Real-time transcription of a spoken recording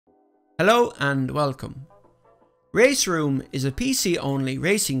Hello and welcome. RaceRoom is a PC-only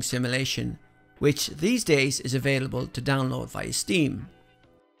racing simulation which these days is available to download via Steam.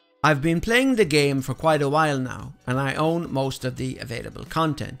 I've been playing the game for quite a while now and I own most of the available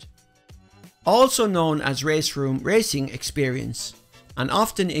content. Also known as RaceRoom Racing Experience, and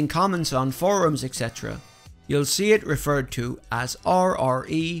often in comments on forums etc, you'll see it referred to as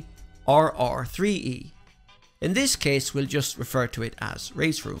RRE or R3E. In this case we'll just refer to it as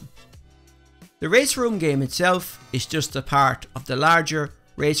RaceRoom. The RaceRoom game itself is just a part of the larger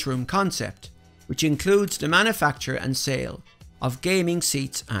RaceRoom concept, which includes the manufacture and sale of gaming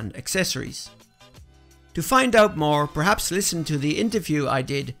seats and accessories. To find out more, perhaps listen to the interview I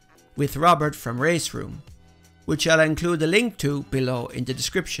did with Robert from RaceRoom, which I'll include a link to below in the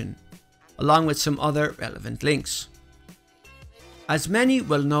description, along with some other relevant links. As many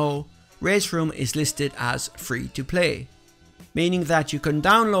will know, RaceRoom is listed as free to play, meaning that you can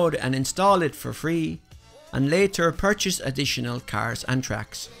download and install it for free and later purchase additional cars and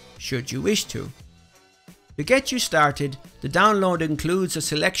tracks should you wish to. To get you started, the download includes a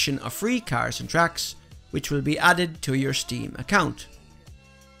selection of free cars and tracks which will be added to your Steam account.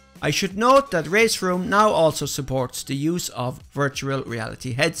 I should note that RaceRoom now also supports the use of virtual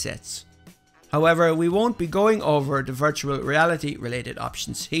reality headsets. However, we won't be going over the virtual reality related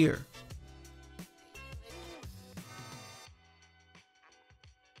options here.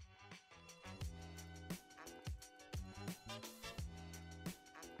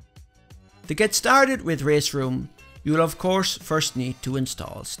 To get started with RaceRoom, you will of course first need to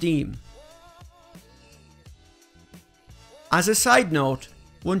install Steam. As a side note,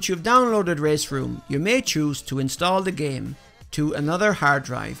 once you've downloaded RaceRoom, you may choose to install the game to another hard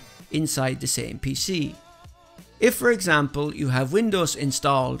drive inside the same PC. If for example you have Windows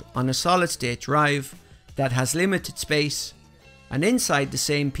installed on a solid state drive that has limited space, and inside the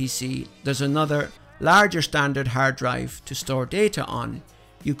same PC there's another larger standard hard drive to store data on,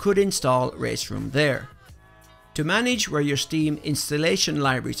 you could install RaceRoom there. To manage where your Steam installation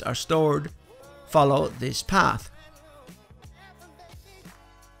libraries are stored, follow this path.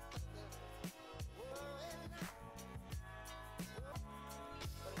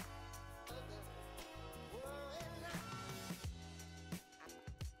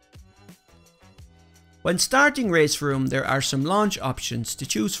 When starting RaceRoom, there are some launch options to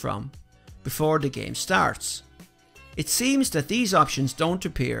choose from before the game starts. It seems that these options don't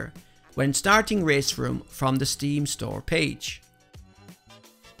appear when starting RaceRoom from the Steam store page.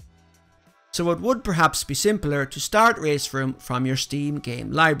 So it would perhaps be simpler to start RaceRoom from your Steam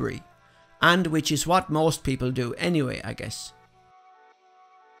game library, and which is what most people do anyway, I guess.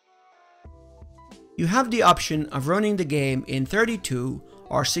 You have the option of running the game in 32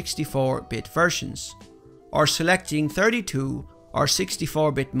 or 64-bit versions, or selecting 32 or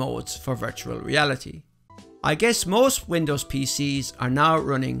 64-bit modes for virtual reality. I guess most Windows PCs are now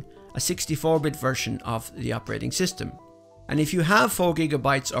running a 64-bit version of the operating system, and if you have 4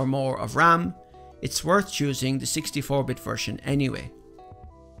 GB or more of RAM, it's worth choosing the 64-bit version anyway.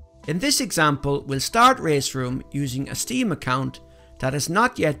 In this example, we'll start RaceRoom using a Steam account that has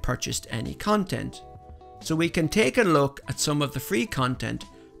not yet purchased any content, so we can take a look at some of the free content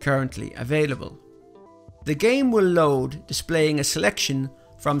currently available. The game will load, displaying a selection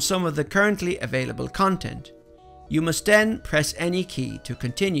from some of the currently available content. You must then press any key to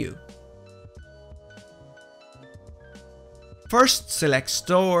continue. First select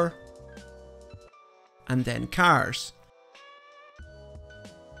Store and then Cars,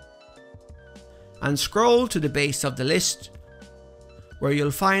 and scroll to the base of the list where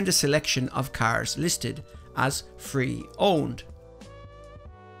you'll find a selection of cars listed as free owned.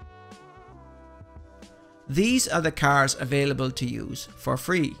 These are the cars available to use for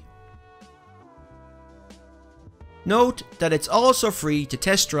free. Note that it's also free to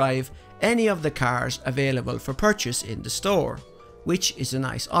test drive any of the cars available for purchase in the store, which is a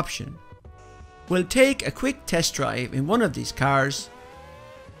nice option. We'll take a quick test drive in one of these cars.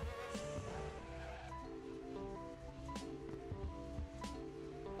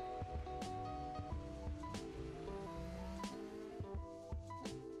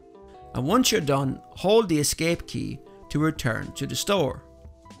 And once you're done, hold the escape key to return to the store.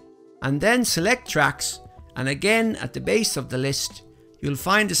 And then select tracks, and again at the base of the list you'll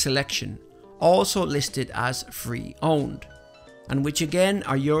find a selection also listed as free owned, and which again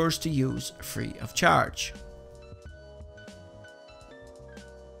are yours to use free of charge.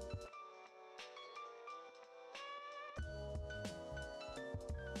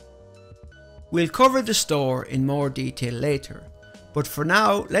 We'll cover the store in more detail later, but for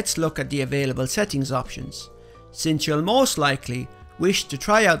now let's look at the available settings options, since you'll most likely wish to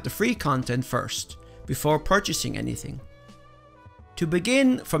try out the free content first before purchasing anything. To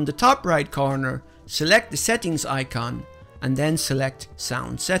begin, from the top right corner, select the settings icon and then select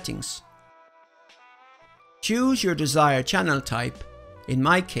sound settings. Choose your desired channel type, in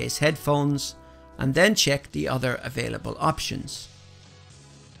my case headphones, and then check the other available options.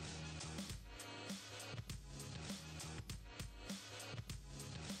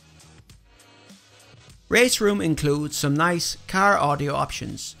 RaceRoom includes some nice car audio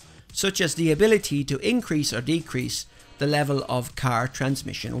options, such as the ability to increase or decrease the level of car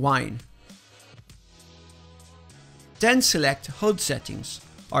transmission whine. Then select HUD settings,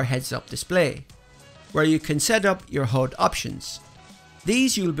 or heads-up display, where you can set up your HUD options.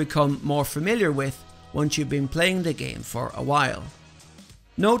 These you'll become more familiar with once you've been playing the game for a while.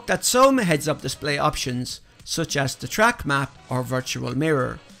 Note that some heads-up display options, such as the track map or virtual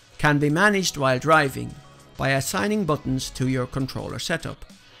mirror, can be managed while driving by assigning buttons to your controller setup.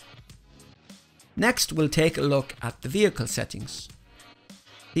 Next, we'll take a look at the vehicle settings.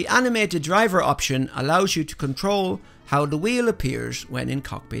 The animated driver option allows you to control how the wheel appears when in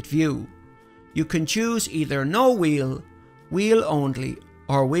cockpit view. You can choose either no wheel, wheel only,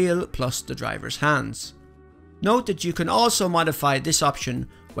 or wheel plus the driver's hands. Note that you can also modify this option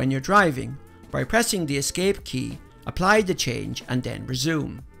when you're driving by pressing the escape key, apply the change and then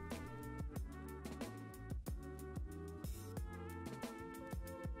resume.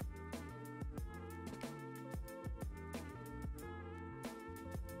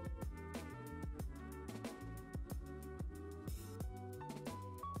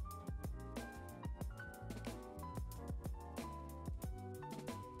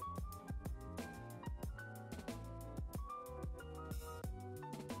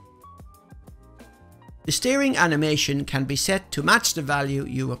 The steering animation can be set to match the value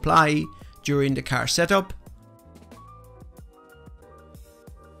you apply during the car setup,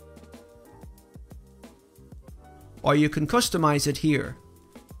 or you can customize it here.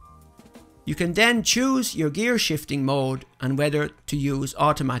 You can then choose your gear shifting mode and whether to use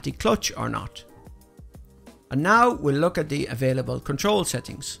automatic clutch or not. And now we'll look at the available control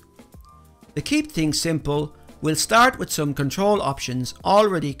settings. To keep things simple, we'll start with some control options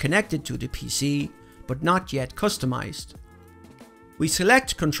already connected to the PC but not yet customized. We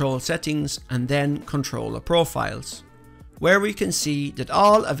select control settings and then controller profiles, where we can see that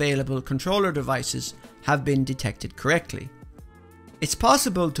all available controller devices have been detected correctly. It's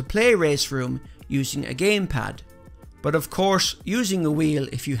possible to play RaceRoom using a gamepad, but of course using a wheel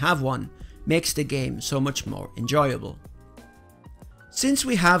if you have one makes the game so much more enjoyable. Since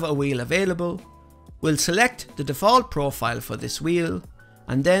we have a wheel available, we'll select the default profile for this wheel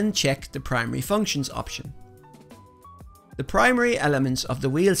and then check the primary functions option. The primary elements of the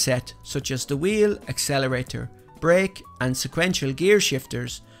wheel set, such as the wheel, accelerator, brake and sequential gear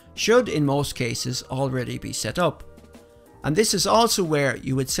shifters, should in most cases already be set up. And this is also where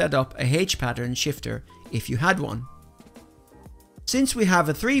you would set up a H-pattern shifter if you had one. Since we have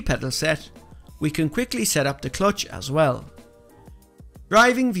a 3-pedal set, we can quickly set up the clutch as well.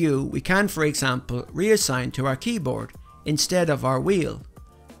 Driving view we can, for example, reassign to our keyboard instead of our wheel,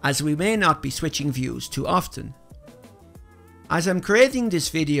 as we may not be switching views too often. As I'm creating this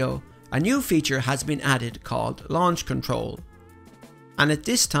video, a new feature has been added called Launch Control, and at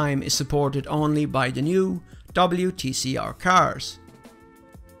this time is supported only by the new WTCR cars.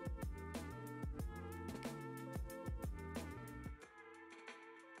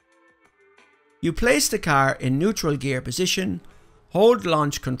 You place the car in neutral gear position, hold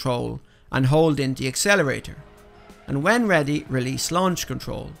launch control and hold in the accelerator, and when ready release launch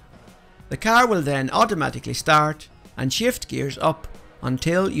control. The car will then automatically start and shift gears up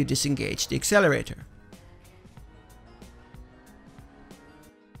until you disengage the accelerator.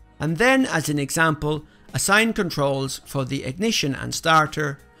 And then, as an example, assign controls for the ignition and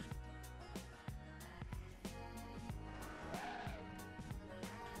starter,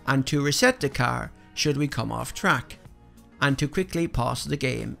 and to reset the car should we come off track, and to quickly pause the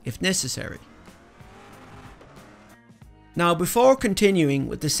game if necessary. Now, before continuing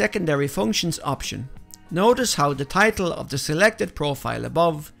with the secondary functions option, notice how the title of the selected profile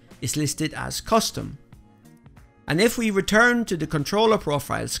above is listed as custom. And if we return to the controller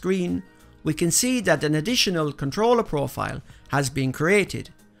profile screen, we can see that an additional controller profile has been created,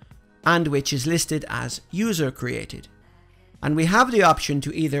 and which is listed as user created. And we have the option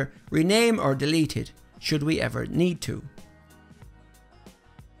to either rename or delete it should we ever need to.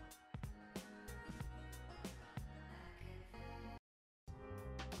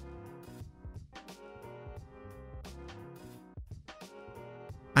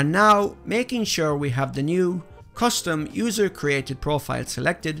 And now, making sure we have the new custom user-created profile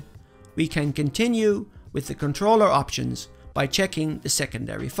selected, we can continue with the controller options by checking the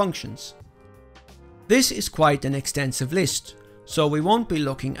secondary functions. This is quite an extensive list, so we won't be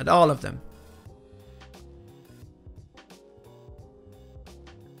looking at all of them.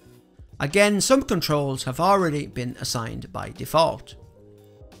 Again, some controls have already been assigned by default.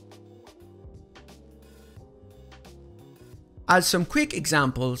 As some quick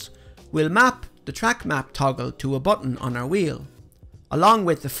examples, we'll map the track map toggle to a button on our wheel, along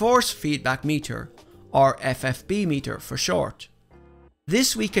with the force feedback meter, or FFB meter for short.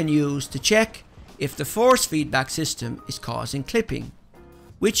 This we can use to check if the force feedback system is causing clipping,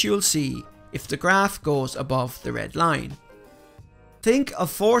 which you'll see if the graph goes above the red line. Think of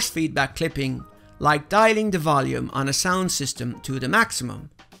force feedback clipping like dialing the volume on a sound system to the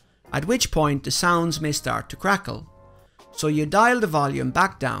maximum, at which point the sounds may start to crackle, so you dial the volume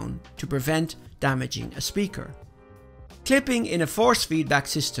back down to prevent damaging a speaker. Clipping in a force feedback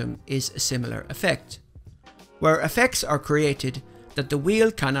system is a similar effect, where effects are created that the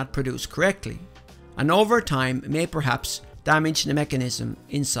wheel cannot produce correctly, and over time may perhaps damage the mechanism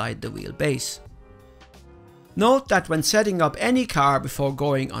inside the wheel base. Note that when setting up any car before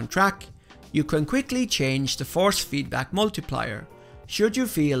going on track, you can quickly change the force feedback multiplier should you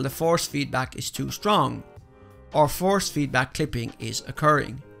feel the force feedback is too strong, or force feedback clipping is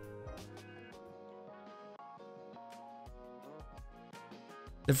occurring.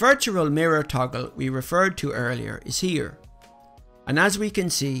 The virtual mirror toggle we referred to earlier is here, and as we can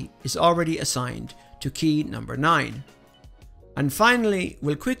see is already assigned to key number 9. And finally,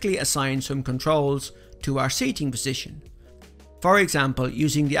 we'll quickly assign some controls to our seating position, for example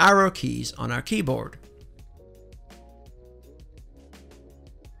using the arrow keys on our keyboard.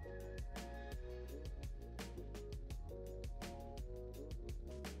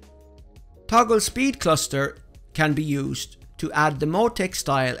 Toggle speed cluster can be used to add the Motec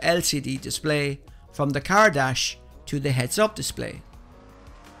style LCD display from the car dash to the heads-up display.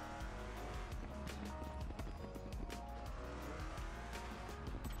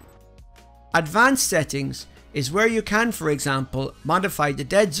 Advanced settings is where you can, for example, modify the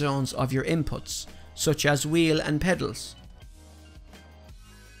dead zones of your inputs, such as wheel and pedals,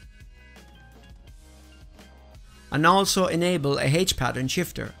 and also enable a H-pattern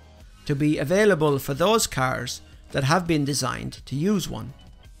shifter to be available for those cars that have been designed to use one.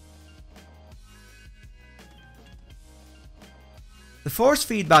 The force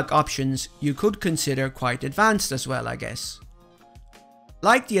feedback options you could consider quite advanced as well, I guess.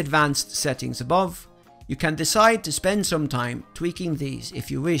 Like the advanced settings above, you can decide to spend some time tweaking these if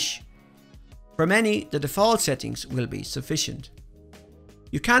you wish. For many, the default settings will be sufficient.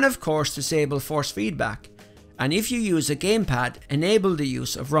 You can of course disable force feedback, and if you use a gamepad, enable the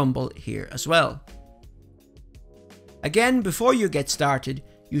use of rumble here as well. Again, before you get started,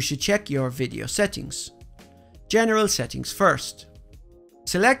 you should check your video settings. General settings first.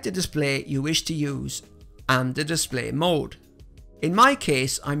 Select the display you wish to use and the display mode. In my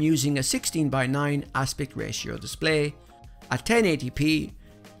case, I'm using a 16:9 aspect ratio display at 1080p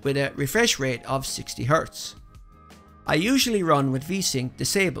with a refresh rate of 60 Hz. I usually run with VSync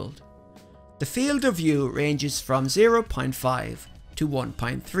disabled. The field of view ranges from 0.5 to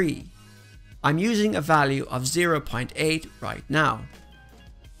 1.3. I'm using a value of 0.8 right now.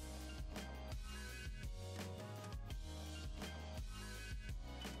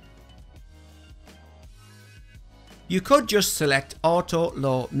 You could just select auto,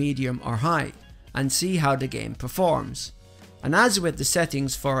 low, medium or high and see how the game performs. And as with the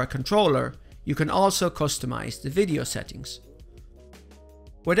settings for a controller, you can also customize the video settings.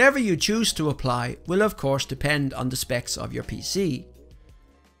 Whatever you choose to apply will of course depend on the specs of your PC.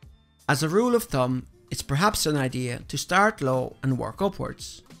 As a rule of thumb, it's perhaps an idea to start low and work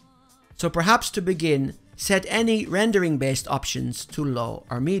upwards. So perhaps to begin, set any rendering based options to low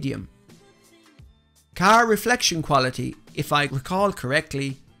or medium. Car reflection quality, if I recall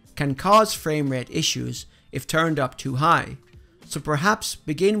correctly, can cause frame rate issues if turned up too high, so perhaps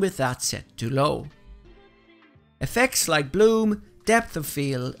begin with that set to low. Effects like bloom, depth of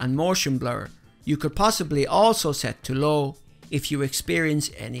field and motion blur you could possibly also set to low if you experience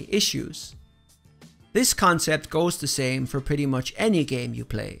any issues. This concept goes the same for pretty much any game you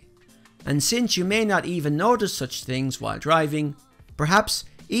play, and since you may not even notice such things while driving, perhaps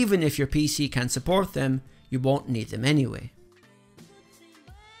even if your PC can support them, you won't need them anyway.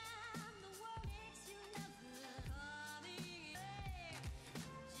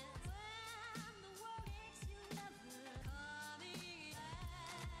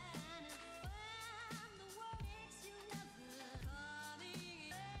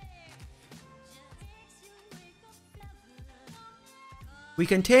 We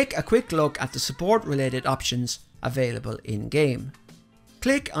can take a quick look at the support related options available in game.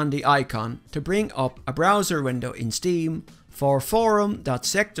 Click on the icon to bring up a browser window in Steam for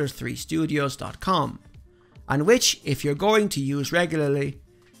forum.sector3studios.com, and which, if you're going to use regularly,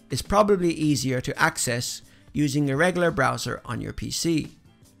 is probably easier to access using a regular browser on your PC.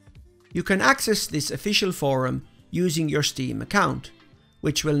 You can access this official forum using your Steam account,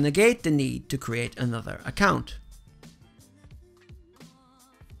 which will negate the need to create another account.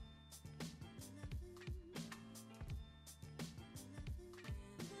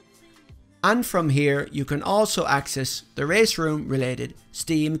 And from here you can also access the RaceRoom related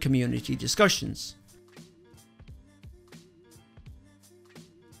Steam community discussions.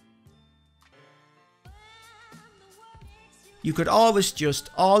 You could always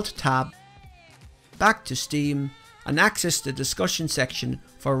just Alt-Tab back to Steam and access the discussion section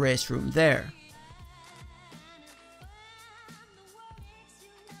for RaceRoom there.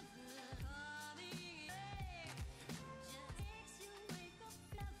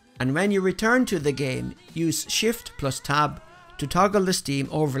 And when you return to the game, use Shift plus Tab to toggle the Steam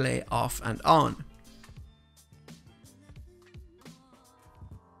overlay off and on.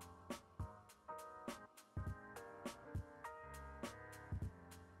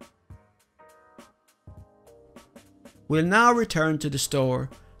 We'll now return to the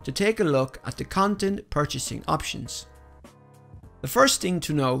store to take a look at the content purchasing options. The first thing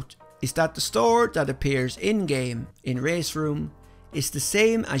to note is that the store that appears in-game in RaceRoom is the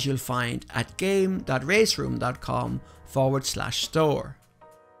same as you'll find at game.raceroom.com/store.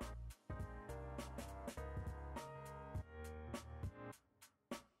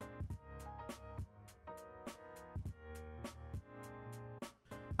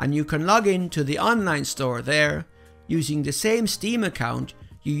 And you can log in to the online store there using the same Steam account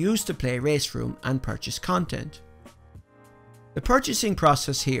you used to play RaceRoom and purchase content. The purchasing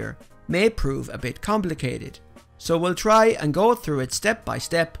process here may prove a bit complicated, so we'll try and go through it step by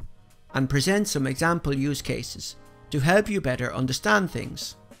step and present some example use cases to help you better understand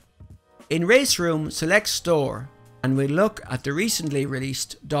things. In RaceRoom, select Store and we'll look at the recently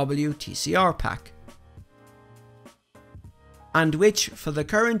released WTCR pack, and which for the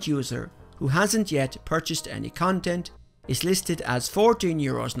current user who hasn't yet purchased any content is listed as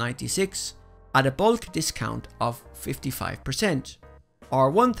 €14.96 at a bulk discount of 55%,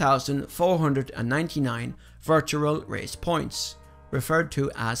 or 1,499 virtual race points, referred to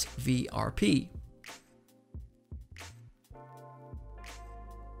as vRP.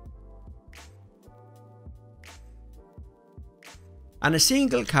 And a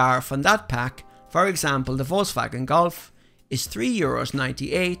single car from that pack, for example the Volkswagen Golf, is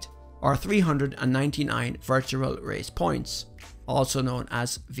 €3.98 or 399 virtual race points, also known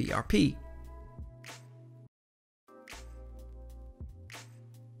as vRP.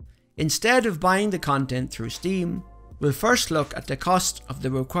 Instead of buying the content through Steam, we'll first look at the cost of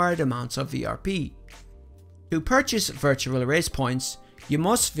the required amounts of vRP. To purchase virtual race points, you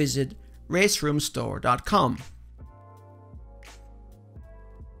must visit RaceRoomStore.com.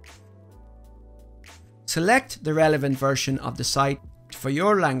 Select the relevant version of the site for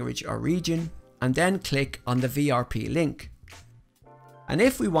your language or region and then click on the vRP link. And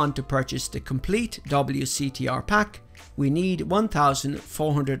if we want to purchase the complete WCTR pack, we need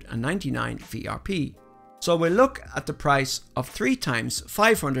 1,499 vRP. So we'll look at the price of 3 times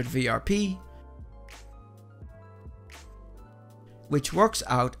 500 vRP, which works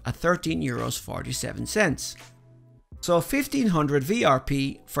out at €13.47. So 1500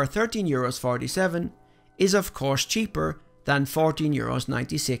 vRP for €13.47 is of course cheaper than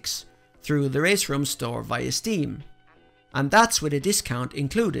 €14.96 through the RaceRoom store via Steam, and that's with a discount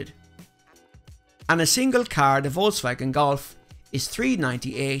included. And a single car, the Volkswagen Golf, is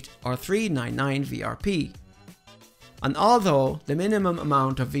 €3.98 or 399 vRP. And although the minimum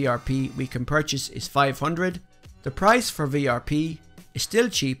amount of vRP we can purchase is 500, the price for vRP is still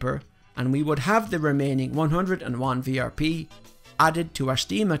cheaper, and we would have the remaining 101 vRP added to our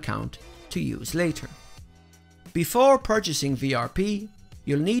Steam account to use later. Before purchasing vRP,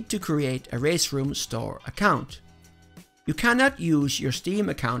 you'll need to create a RaceRoom store account. You cannot use your Steam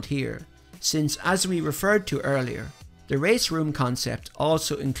account here, since as we referred to earlier, the RaceRoom concept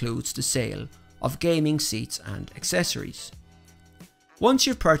also includes the sale of gaming seats and accessories. Once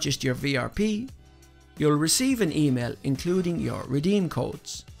you've purchased your vRP, you'll receive an email including your redeem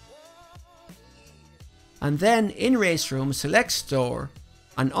codes. And then in RaceRoom, select Store,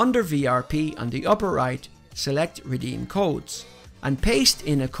 and under vRP on the upper right, select Redeem Codes, and paste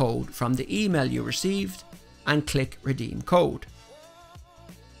in a code from the email you received and click Redeem Code.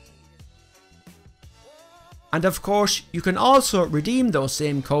 And of course, you can also redeem those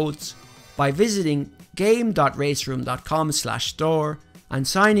same codes by visiting game.raceroom.com/store and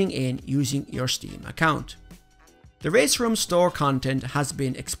signing in using your Steam account. The RaceRoom Store content has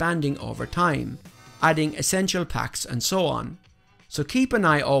been expanding over time, adding essential packs and so on, so keep an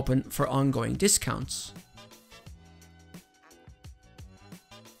eye open for ongoing discounts.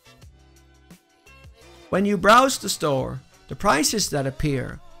 When you browse the store, the prices that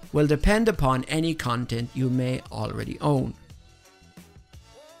appear will depend upon any content you may already own.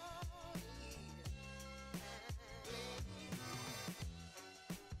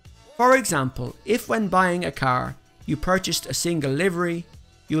 For example, if when buying a car you purchased a single livery,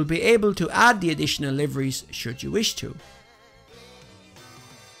 you will be able to add the additional liveries should you wish to.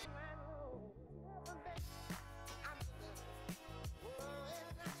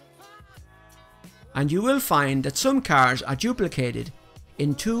 And you will find that some cars are duplicated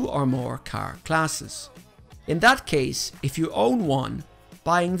in 2 or more car classes. In that case, if you own one,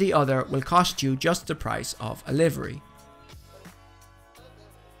 buying the other will cost you just the price of a livery.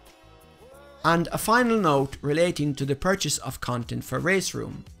 And a final note relating to the purchase of content for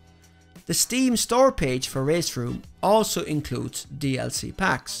RaceRoom. The Steam store page for RaceRoom also includes DLC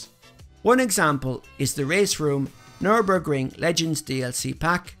packs. One example is the RaceRoom Nürburgring Legends DLC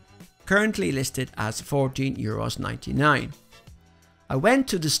pack, currently listed as €14.99. I went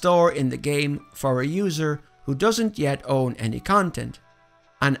to the store in the game for a user who doesn't yet own any content,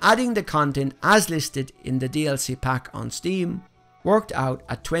 and adding the content as listed in the DLC pack on Steam worked out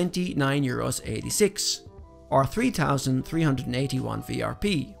at €29.86 or 3,381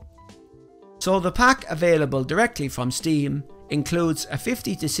 vRP. So the pack available directly from Steam includes a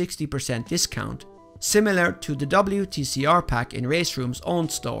 50 to 60% discount, similar to the WTCR pack in RaceRoom's own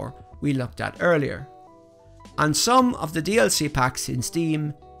store we looked at earlier. And some of the DLC packs in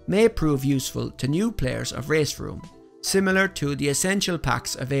Steam may prove useful to new players of RaceRoom, similar to the essential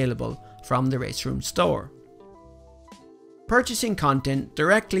packs available from the RaceRoom store. Purchasing content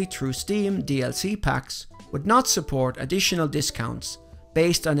directly through Steam DLC packs would not support additional discounts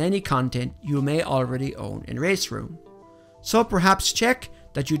based on any content you may already own in RaceRoom. So perhaps check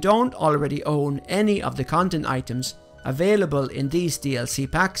that you don't already own any of the content items available in these DLC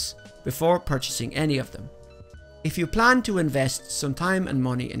packs before purchasing any of them. If you plan to invest some time and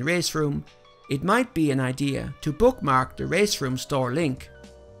money in RaceRoom, it might be an idea to bookmark the RaceRoom Store link,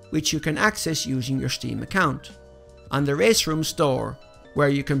 which you can access using your Steam account, on the RaceRoom Store where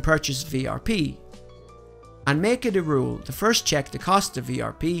you can purchase vRP, and make it a rule to first check the cost of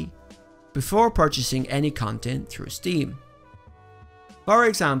vRP before purchasing any content through Steam. For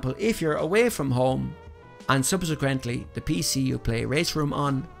example, if you're away from home and subsequently the PC you play RaceRoom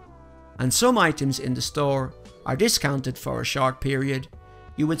on, and some items in the store are discounted for a short period,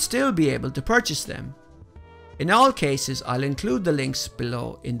 you would still be able to purchase them. In all cases, I'll include the links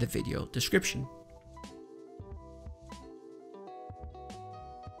below in the video description.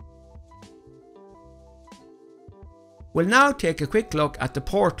 We'll now take a quick look at the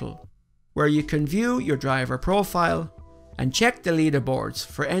portal, where you can view your driver profile and check the leaderboards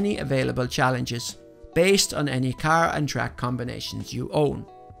for any available challenges based on any car and track combinations you own.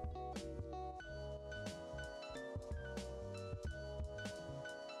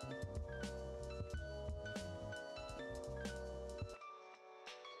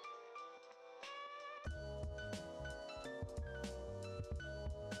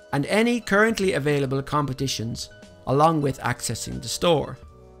 And any currently available competitions along with accessing the store.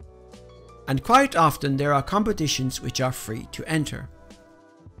 And quite often there are competitions which are free to enter.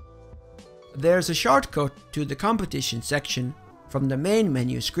 There's a shortcut to the competition section from the main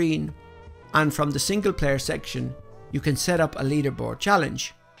menu screen, and from the single player section you can set up a leaderboard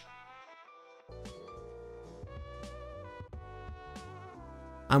challenge.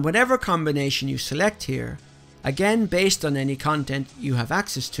 And whatever combination you select here, again based on any content you have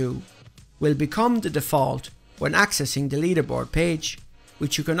access to, will become the default when accessing the leaderboard page,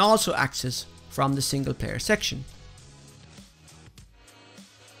 which you can also access from the single player section.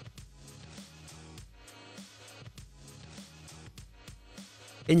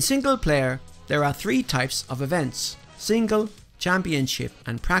 In single player, there are 3 types of events: single, championship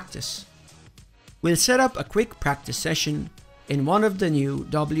and practice. We'll set up a quick practice session in one of the new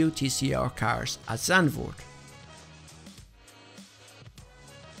WTCR cars at Zandvoort.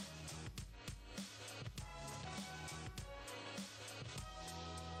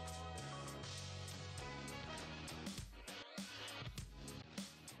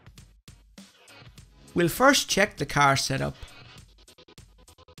 We'll first check the car setup.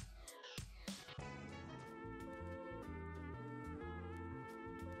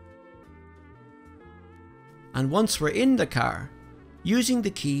 and once we're in the car, using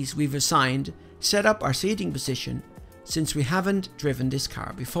the keys we've assigned, set up our seating position since we haven't driven this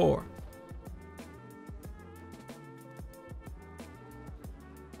car before.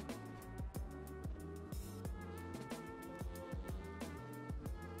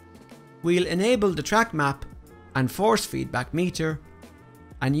 We'll enable the track map and force feedback meter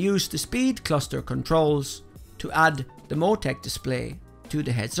and use the speed cluster controls to add the Motec display to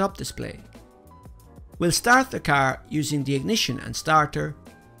the heads-up display. We'll start the car using the ignition and starter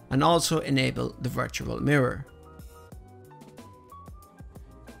and also enable the virtual mirror.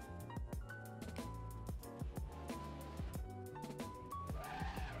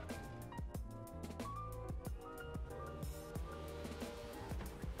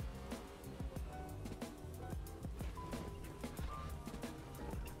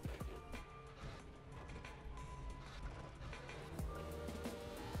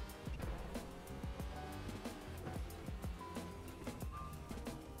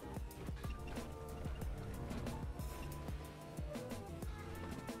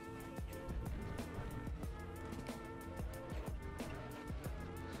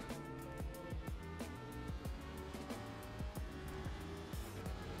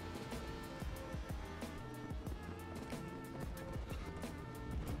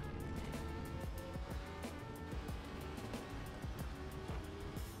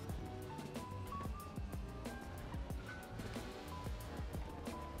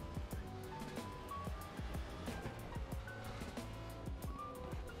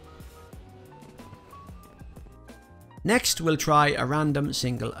 Next, we'll try a random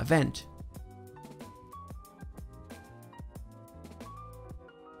single event.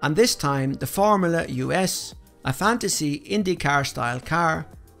 And this time the Formula US, a fantasy IndyCar style car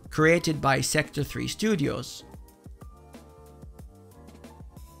created by Sector 3 Studios.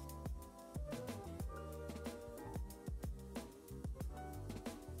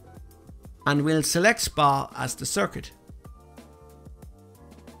 And we'll select Spa as the circuit.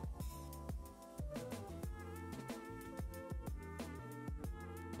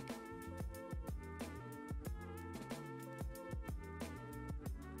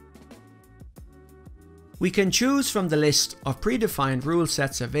 We can choose from the list of predefined rule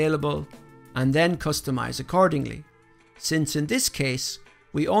sets available and then customize accordingly, since in this case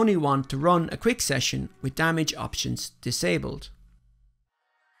we only want to run a quick session with damage options disabled.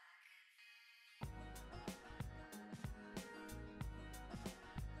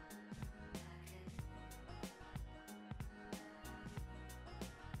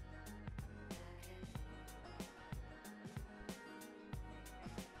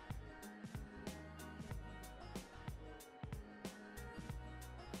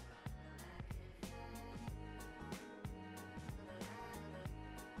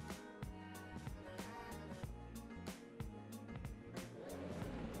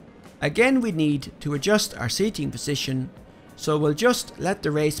 Again, we need to adjust our seating position, so we'll just let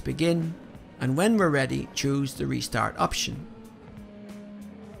the race begin, and when we're ready, choose the restart option.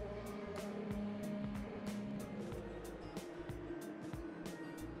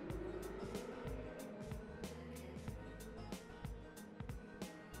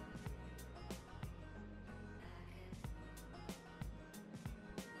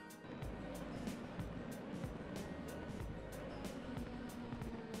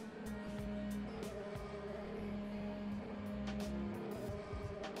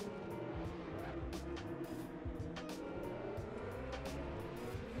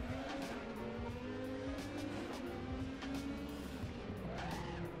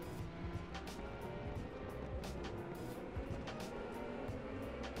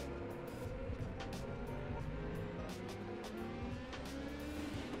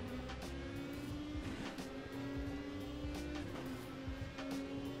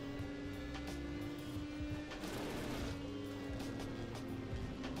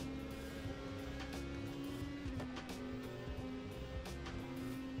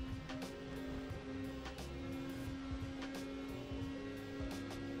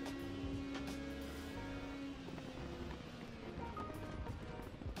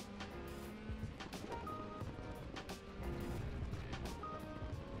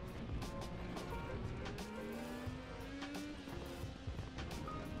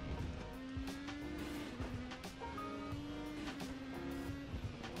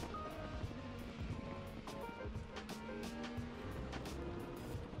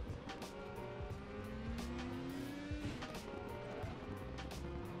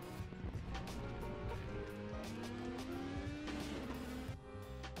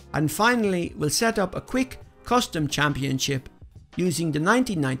 And finally, we'll set up a quick custom championship using the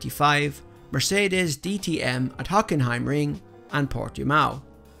 1995 Mercedes DTM at Hockenheimring and Portimao.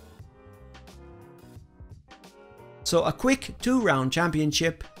 So a quick 2-round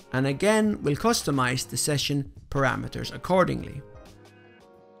championship, and again we'll customize the session parameters accordingly.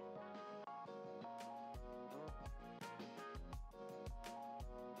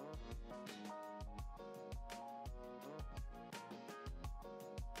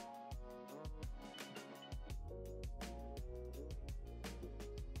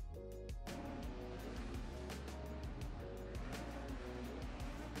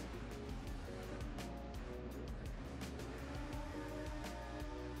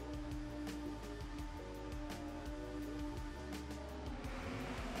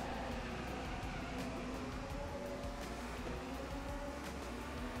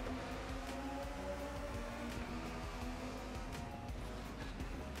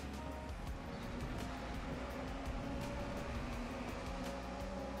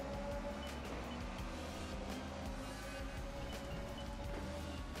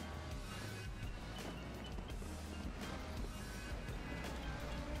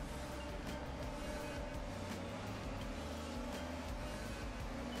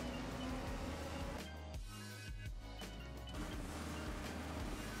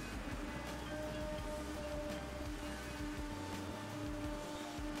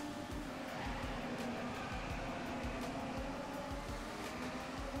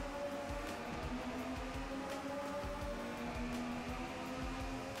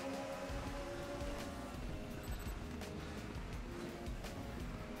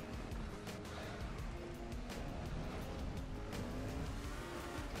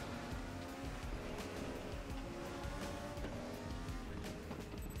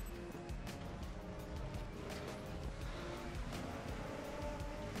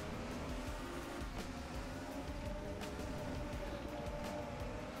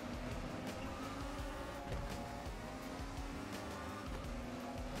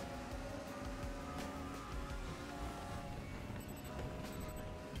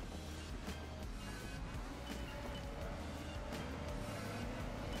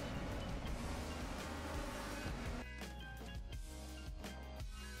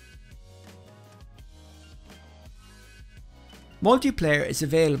 Multiplayer is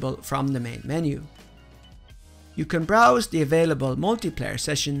available from the main menu. You can browse the available multiplayer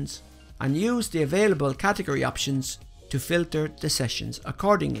sessions and use the available category options to filter the sessions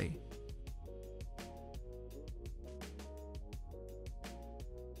accordingly.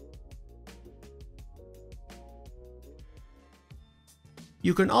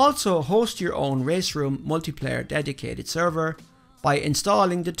 You can also host your own RaceRoom multiplayer dedicated server by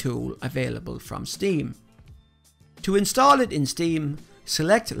installing the tool available from Steam. To install it in Steam,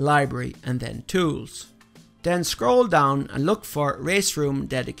 select Library and then Tools. Then scroll down and look for RaceRoom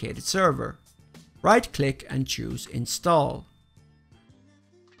Dedicated Server. Right click and choose Install.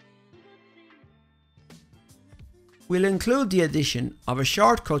 We'll include the addition of a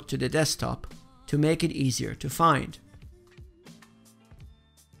shortcut to the desktop to make it easier to find.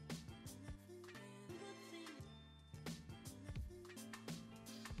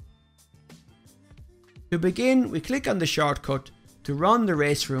 To begin, we click on the shortcut to run the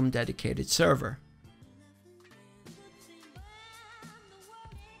RaceRoom dedicated server.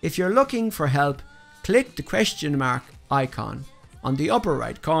 If you're looking for help, click the question mark icon on the upper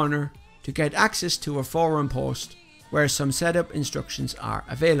right corner to get access to a forum post where some setup instructions are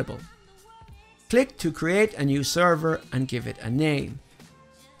available. Click to create a new server and give it a name.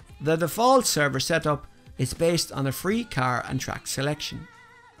 The default server setup is based on a free car and track selection.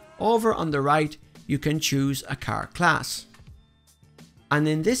 Over on the right, you can choose a car class. And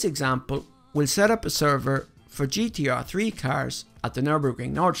in this example, we'll set up a server for GTR 3 cars at the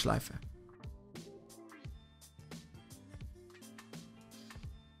Nürburgring Nordschleife.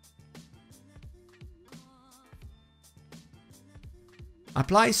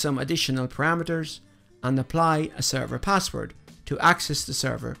 Apply some additional parameters and apply a server password to access the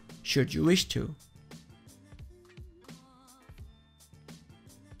server should you wish to.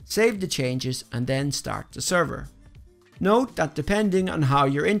 Save the changes and then start the server. Note that depending on how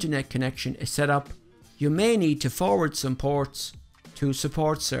your internet connection is set up, you may need to forward some ports to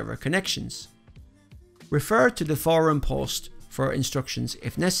support server connections. Refer to the forum post for instructions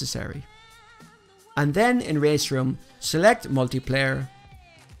if necessary. And then in RaceRoom, select Multiplayer,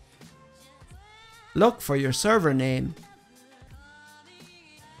 look for your server name,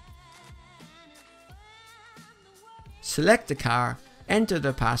 select the car, enter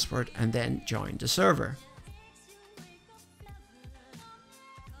the password and then join the server.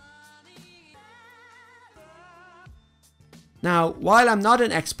 Now, while I'm not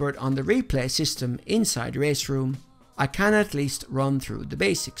an expert on the replay system inside RaceRoom, I can at least run through the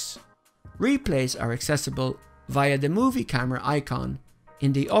basics. Replays are accessible via the movie camera icon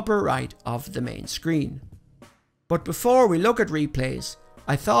in the upper right of the main screen. But before we look at replays,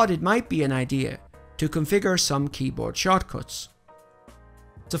 I thought it might be an idea to configure some keyboard shortcuts.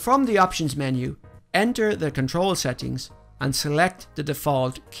 So from the options menu, enter the control settings and select the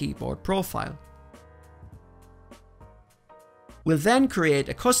default keyboard profile. We'll then create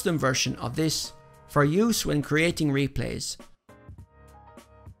a custom version of this for use when creating replays.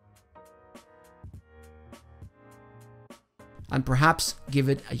 And perhaps give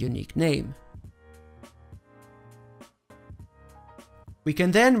it a unique name. We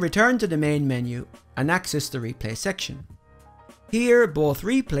can then return to the main menu and access the replay section. Here, both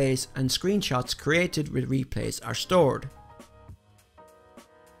replays and screenshots created with replays are stored.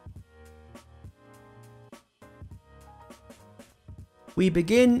 We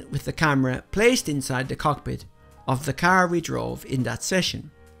begin with the camera placed inside the cockpit of the car we drove in that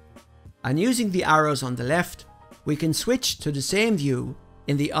session. And using the arrows on the left, we can switch to the same view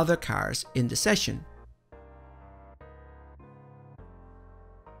in the other cars in the session.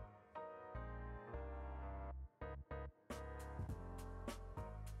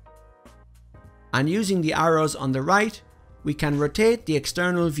 And using the arrows on the right, we can rotate the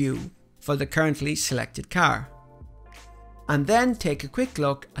external view for the currently selected car. And then take a quick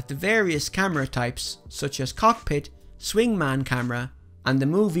look at the various camera types such as cockpit, swingman camera, and the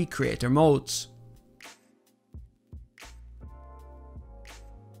movie creator modes.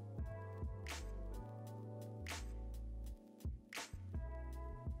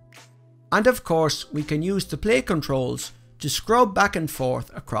 And of course, we can use the play controls to scrub back and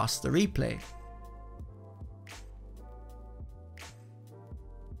forth across the replay.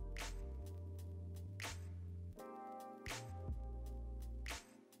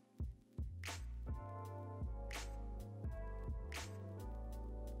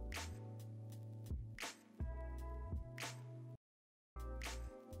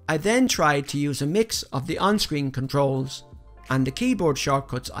 I then tried to use a mix of the on-screen controls and the keyboard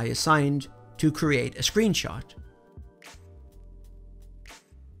shortcuts I assigned to create a screenshot.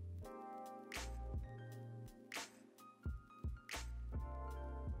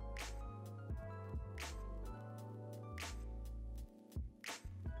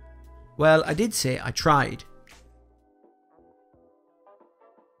 Well, I did say I tried.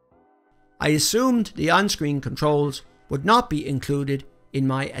 I assumed the on-screen controls would not be included in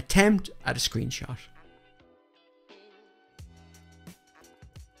my attempt at a screenshot.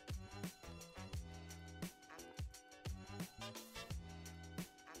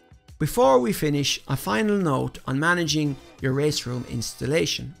 Before we finish, a final note on managing your RaceRoom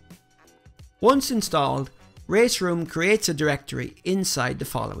installation. Once installed, RaceRoom creates a directory inside the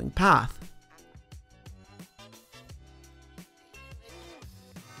following path.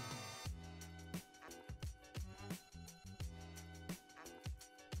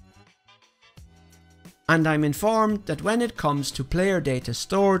 And I'm informed that when it comes to player data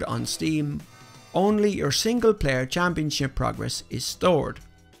stored on Steam, only your single player championship progress is stored.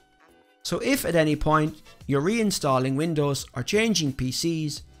 So if at any point you're reinstalling Windows or changing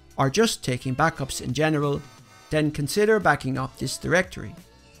PCs or just taking backups in general, then consider backing up this directory.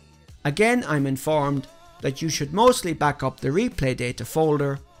 Again, I'm informed that you should mostly back up the ReplayData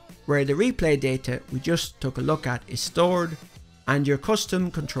folder where the replay data we just took a look at is stored, and your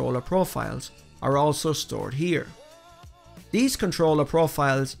custom controller profiles are also stored here. These controller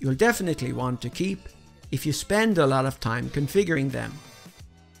profiles you'll definitely want to keep if you spend a lot of time configuring them.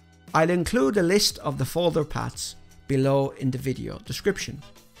 I'll include a list of the folder paths below in the video description.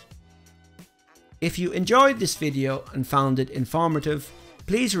 If you enjoyed this video and found it informative,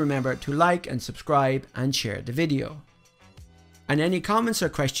 please remember to like and subscribe and share the video. And any comments or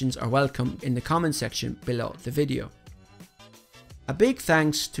questions are welcome in the comment section below the video. A big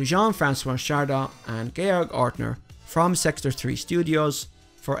thanks to Jean-Francois Chardin and Georg Ortner from Sector 3 Studios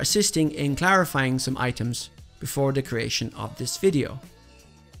for assisting in clarifying some items before the creation of this video.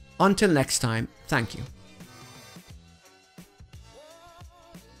 Until next time, thank you.